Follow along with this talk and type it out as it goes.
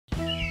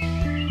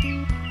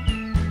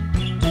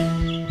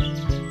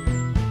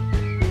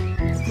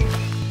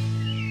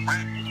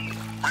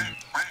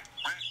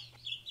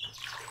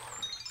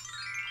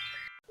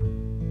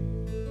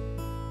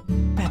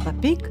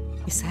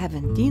is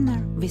having dinner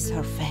with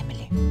her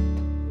family.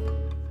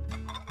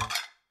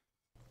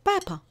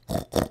 Peppa,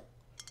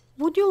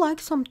 would you like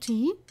some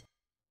tea?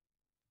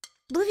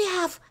 Do we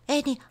have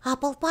any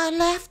apple pie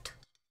left?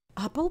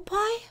 Apple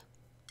pie?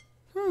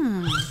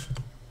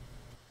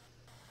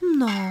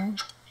 No,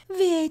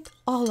 we ate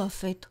all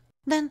of it.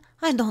 Then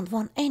I don't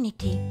want any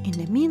tea. In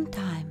the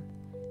meantime,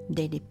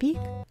 Daddy Pig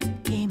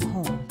came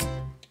home.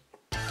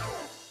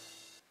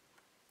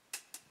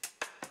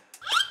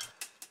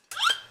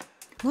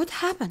 What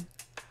happened?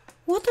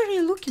 What are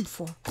you looking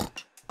for?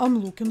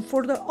 I'm looking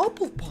for the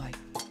apple pie.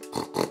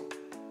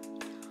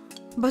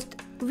 But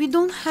we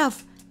don't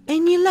have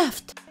any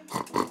left.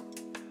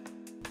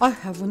 I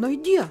have an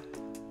idea.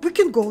 We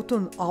can go to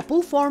an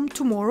apple farm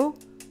tomorrow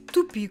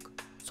to pick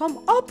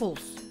some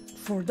apples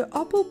for the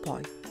apple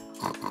pie.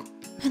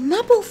 An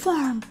apple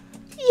farm!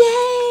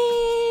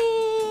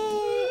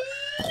 Yay!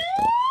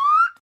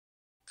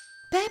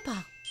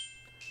 Peppa,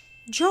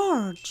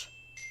 George,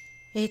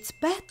 it's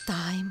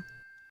bedtime.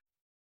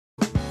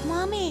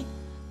 Mommy,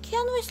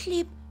 can we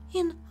sleep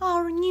in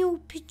our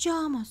new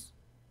pajamas?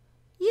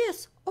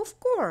 Yes, of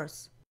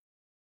course.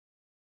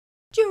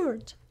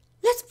 George,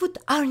 let's put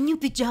our new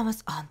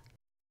pajamas on.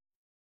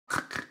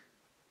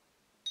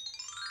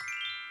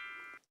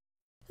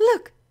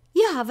 Look,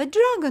 you have a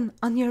dragon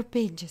on your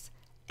pages,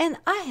 and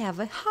I have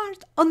a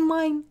heart on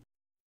mine.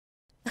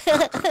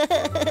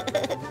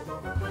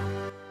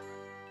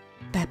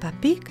 Peppa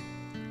Pig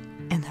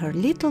and her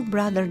little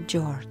brother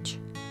George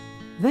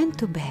went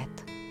to bed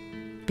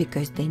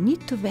because they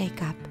need to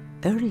wake up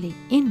early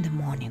in the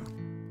morning.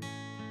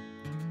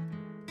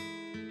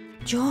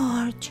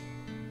 George.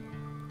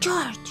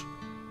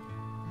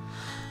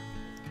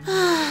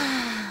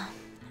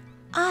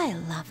 I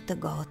love to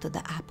go to the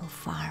apple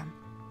farm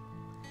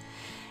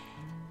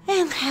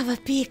and have a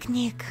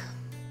picnic.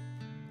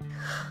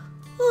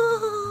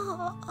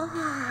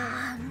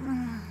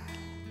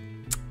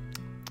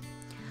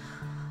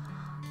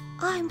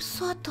 I'm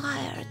so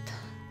tired.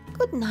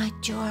 Good night,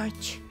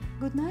 George.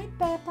 Good night,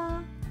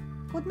 Peppa.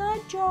 Good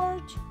night,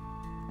 George.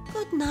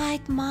 Good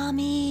night,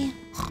 Mommy.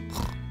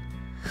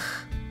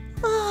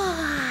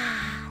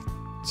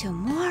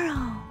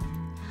 Tomorrow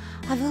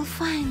I will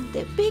find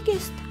the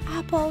biggest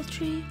apple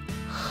tree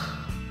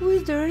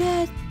with the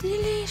red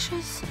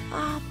delicious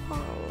apple.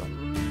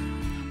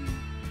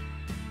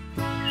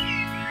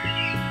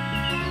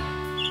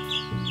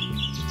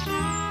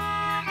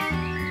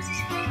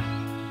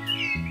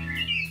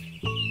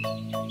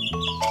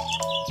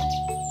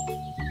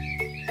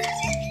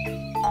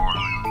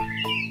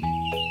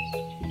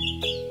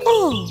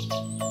 Oh!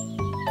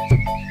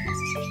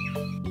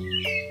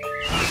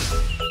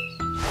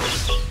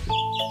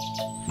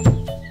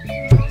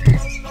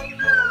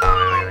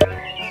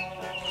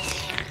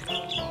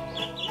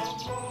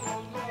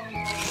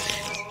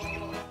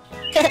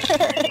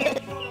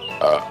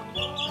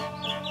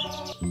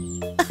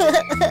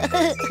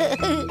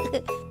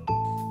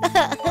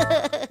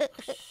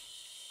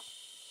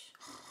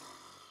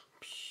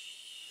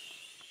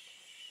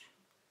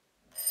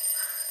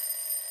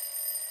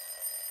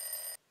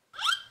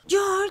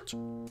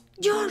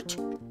 George,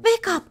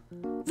 wake up!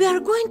 We are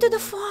going to the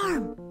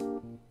farm.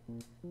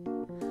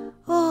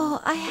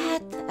 Oh, I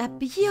had a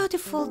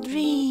beautiful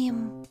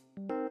dream.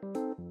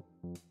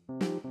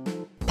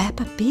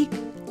 Peppa Pig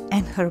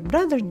and her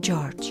brother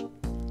George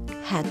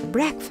had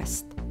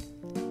breakfast,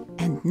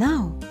 and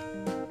now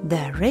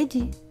they're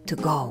ready to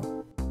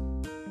go.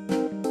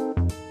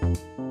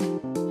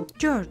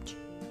 George,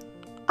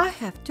 I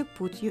have to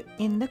put you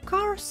in the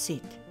car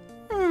seat.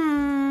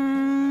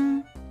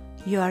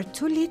 You are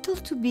too little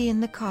to be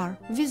in the car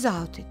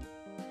without it.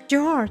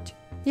 George,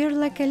 you're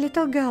like a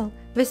little girl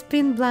with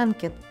pink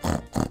blanket.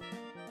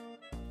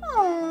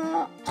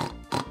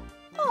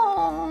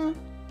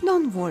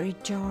 Don't worry,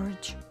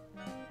 George.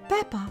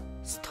 Peppa,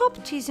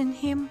 stop teasing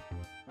him.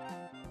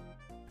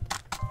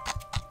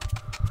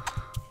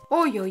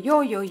 Oi, oi,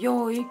 oi, oi,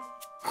 oi.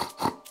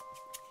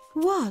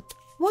 What?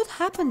 What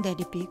happened,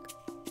 Daddy Pig?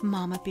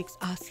 Mama Pig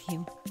asked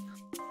him.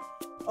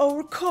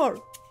 Our car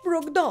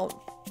broke down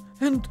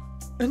and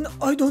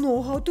I don't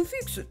know how to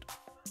fix it.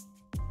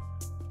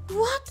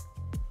 What?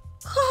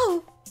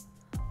 How?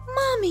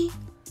 Mommy,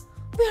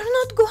 we are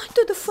not going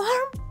to the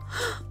farm?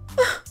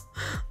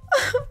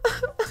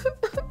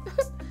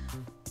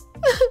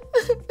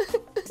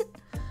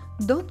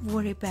 Don't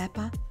worry,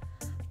 Peppa.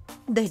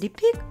 Daddy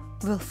Pig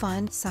will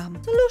find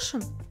some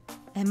solution.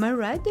 Am I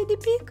right, Daddy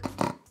Pig?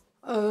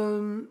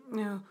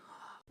 Yeah.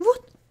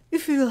 What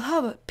if we will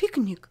have a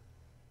picnic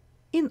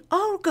in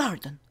our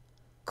garden,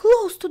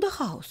 close to the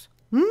house?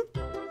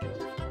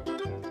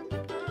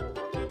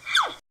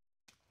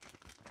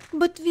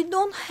 But we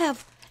don't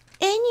have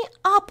any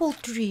apple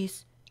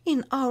trees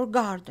in our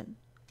garden.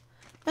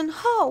 And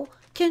how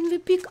can we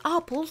pick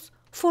apples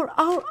for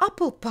our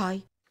apple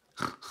pie?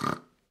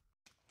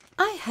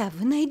 I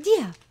have an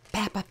idea,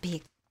 Peppa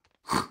Pig.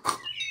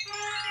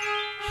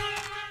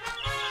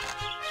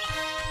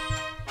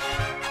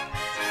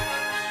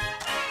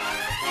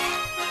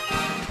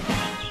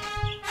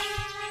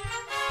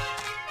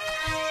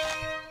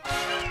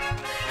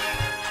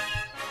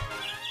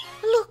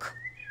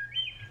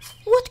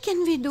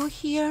 we do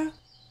here?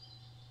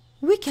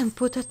 We can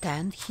put a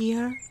tent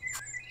here.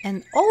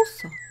 And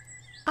also,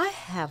 I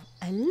have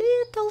a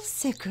little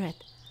secret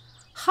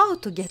how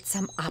to get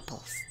some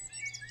apples.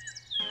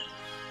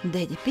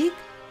 Daddy Pig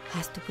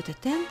has to put a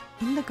tent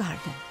in the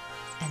garden,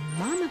 and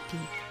Mama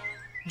Pig,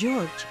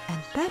 George and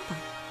Peppa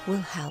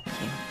will help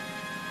him.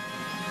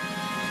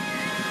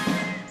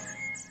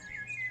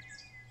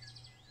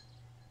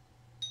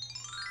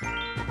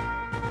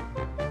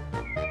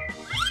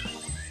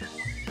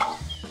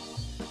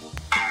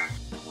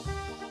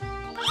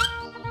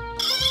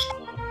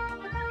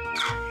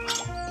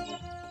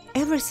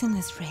 Everything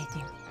is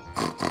ready.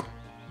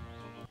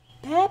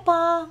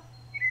 Peppa,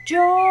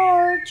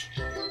 George,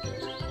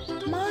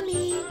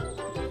 Mommy,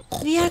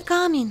 we are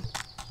coming.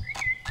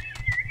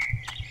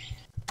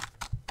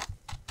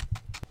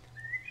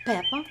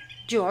 Peppa,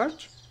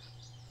 George,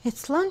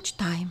 It's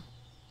lunchtime.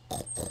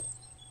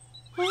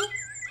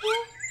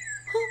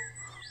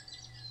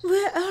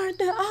 Where are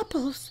the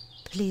apples?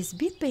 Please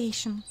be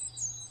patient.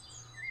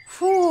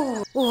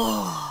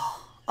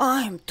 oh,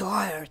 I'm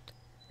tired.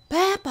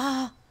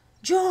 Peppa,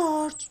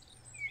 George,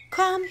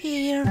 come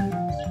here.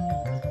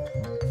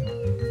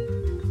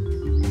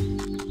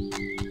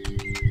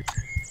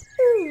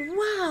 Oh,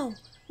 wow,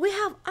 we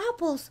have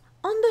apples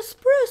on the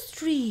spruce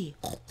tree.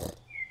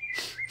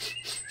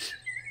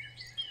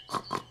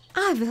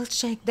 I will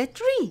shake the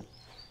tree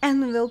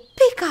and will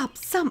pick up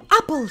some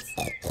apples.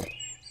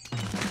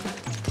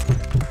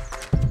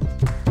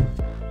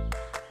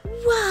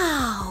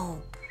 Wow,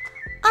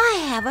 I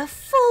have a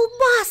full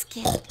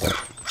basket.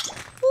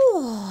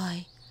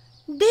 Boy,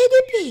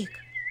 Daddy Pig,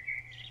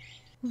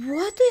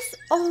 what is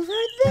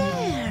over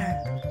there?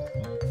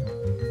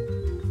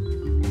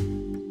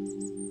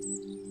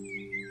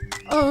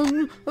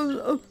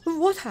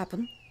 What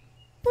happened?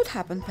 What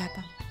happened,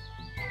 Peppa?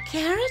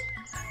 Carrot?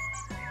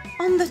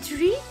 On the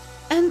tree?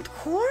 And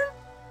corn?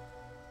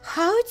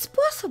 How it's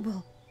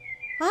possible?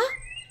 Huh?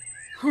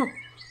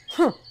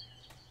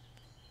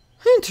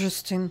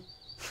 Interesting.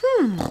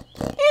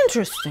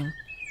 Interesting.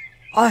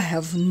 I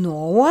have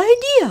no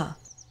idea.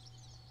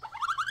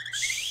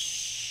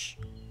 Shh,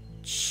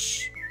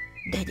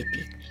 Daddy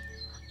Pig.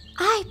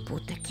 I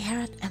put the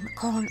carrot and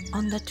corn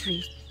on the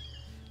tree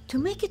to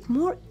make it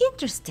more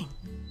interesting.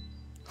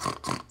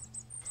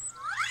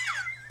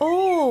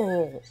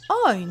 Oh,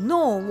 I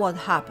know what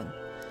happened.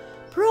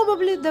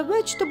 Probably the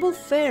vegetable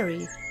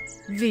fairy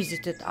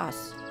visited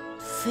us.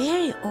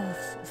 Fairy of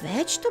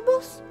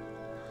vegetables?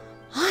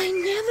 I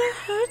never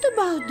heard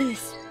about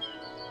this.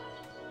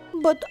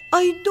 But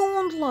I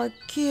don't like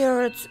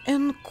carrots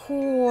and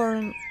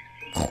corn.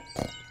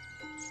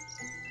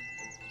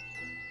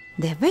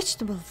 The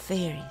vegetable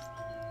fairies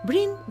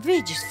bring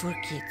veggies for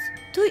kids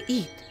to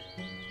eat.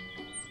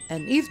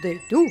 And if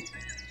they do,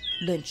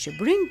 then she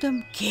brings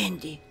them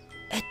candy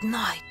at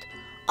night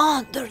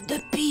under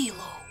the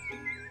pillow.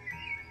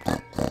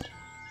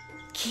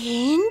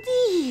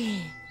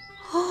 Candy?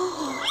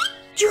 Oh,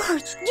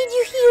 George, did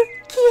you hear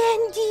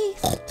candy?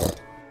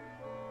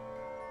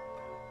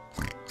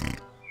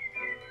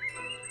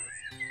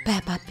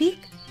 Peppa Pig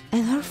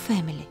and her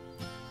family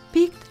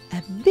picked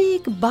a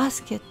big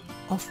basket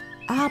of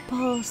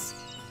apples,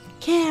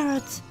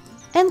 carrots,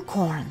 and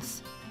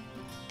corns.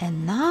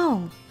 And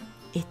now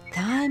it's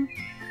time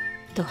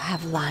to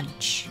have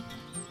lunch.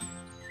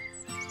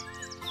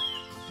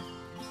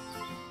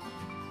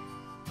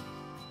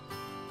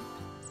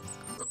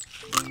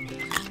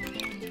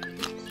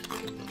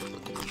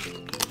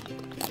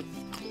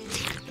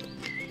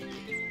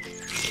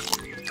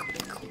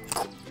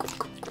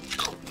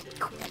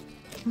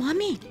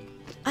 Mommy,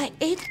 I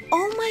ate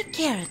all my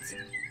carrots.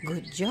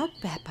 Good job,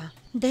 Peppa.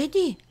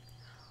 Daddy,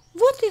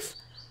 what if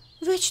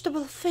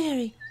vegetable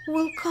fairy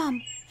will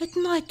come at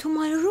night to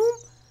my room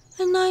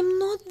and I'm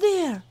not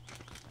there?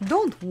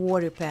 Don't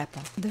worry,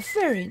 Peppa. The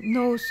fairy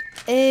knows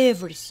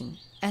everything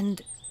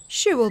and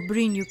she will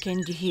bring you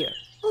candy here.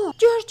 Oh,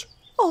 George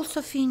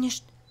also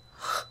finished.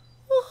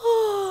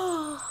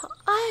 Oh,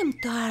 I am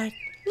tired.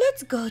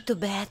 Let's go to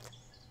bed.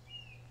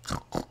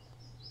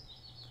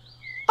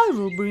 I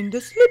will bring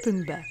the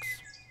sleeping bags.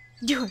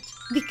 George,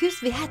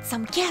 because we had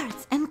some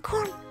carrots and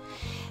corn,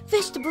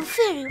 vegetable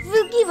fairy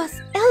will give us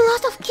a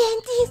lot of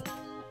candies.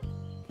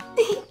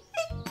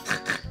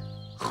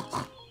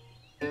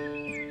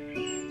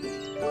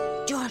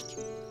 George,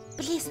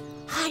 please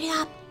hurry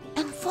up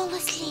and fall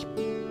asleep.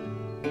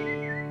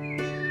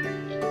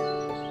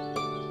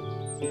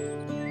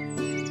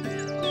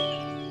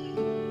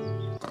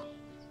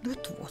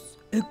 That was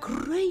a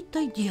great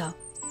idea,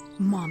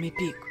 Mommy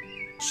Pig.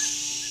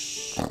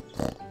 Shh.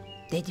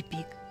 Daddy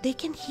Pig, they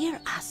can hear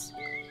us.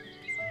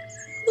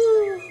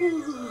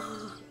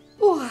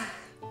 Oh,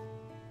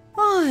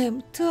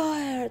 I'm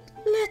tired.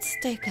 Let's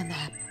take a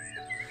nap.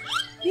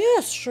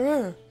 Yes,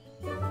 sure.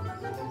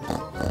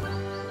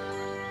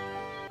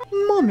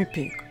 Mommy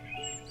Pig.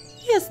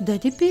 Yes,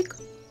 Daddy Pig.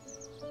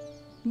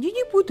 Did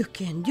you put the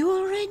candy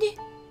already?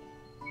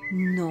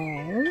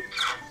 No.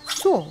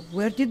 So,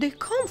 where did they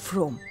come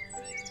from?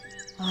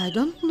 I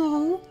don't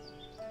know.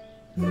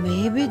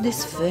 Maybe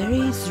this fairy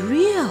is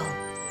real.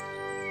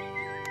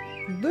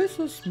 This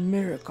is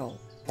miracle.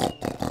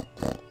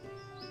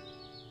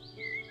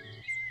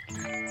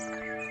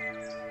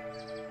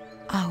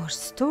 Our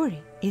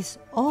story is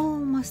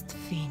almost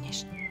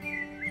finished.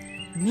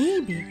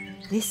 Maybe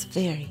this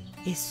fairy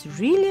is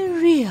really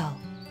real.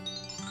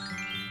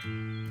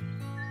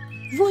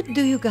 What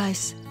do you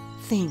guys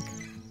think?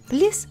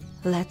 Please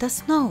let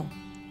us know.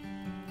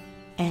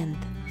 And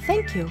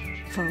thank you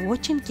for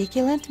watching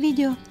Kikiland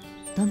video.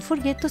 Don't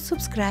forget to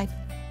subscribe,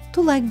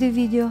 to like the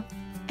video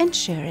and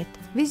share it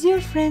with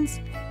your friends.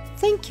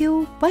 Thank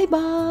you. Bye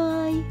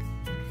bye.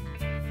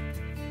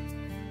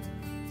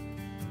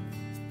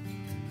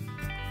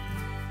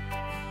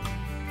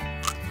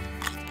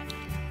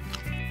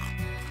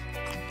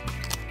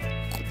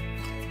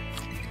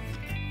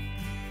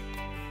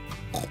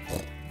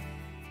 Oh.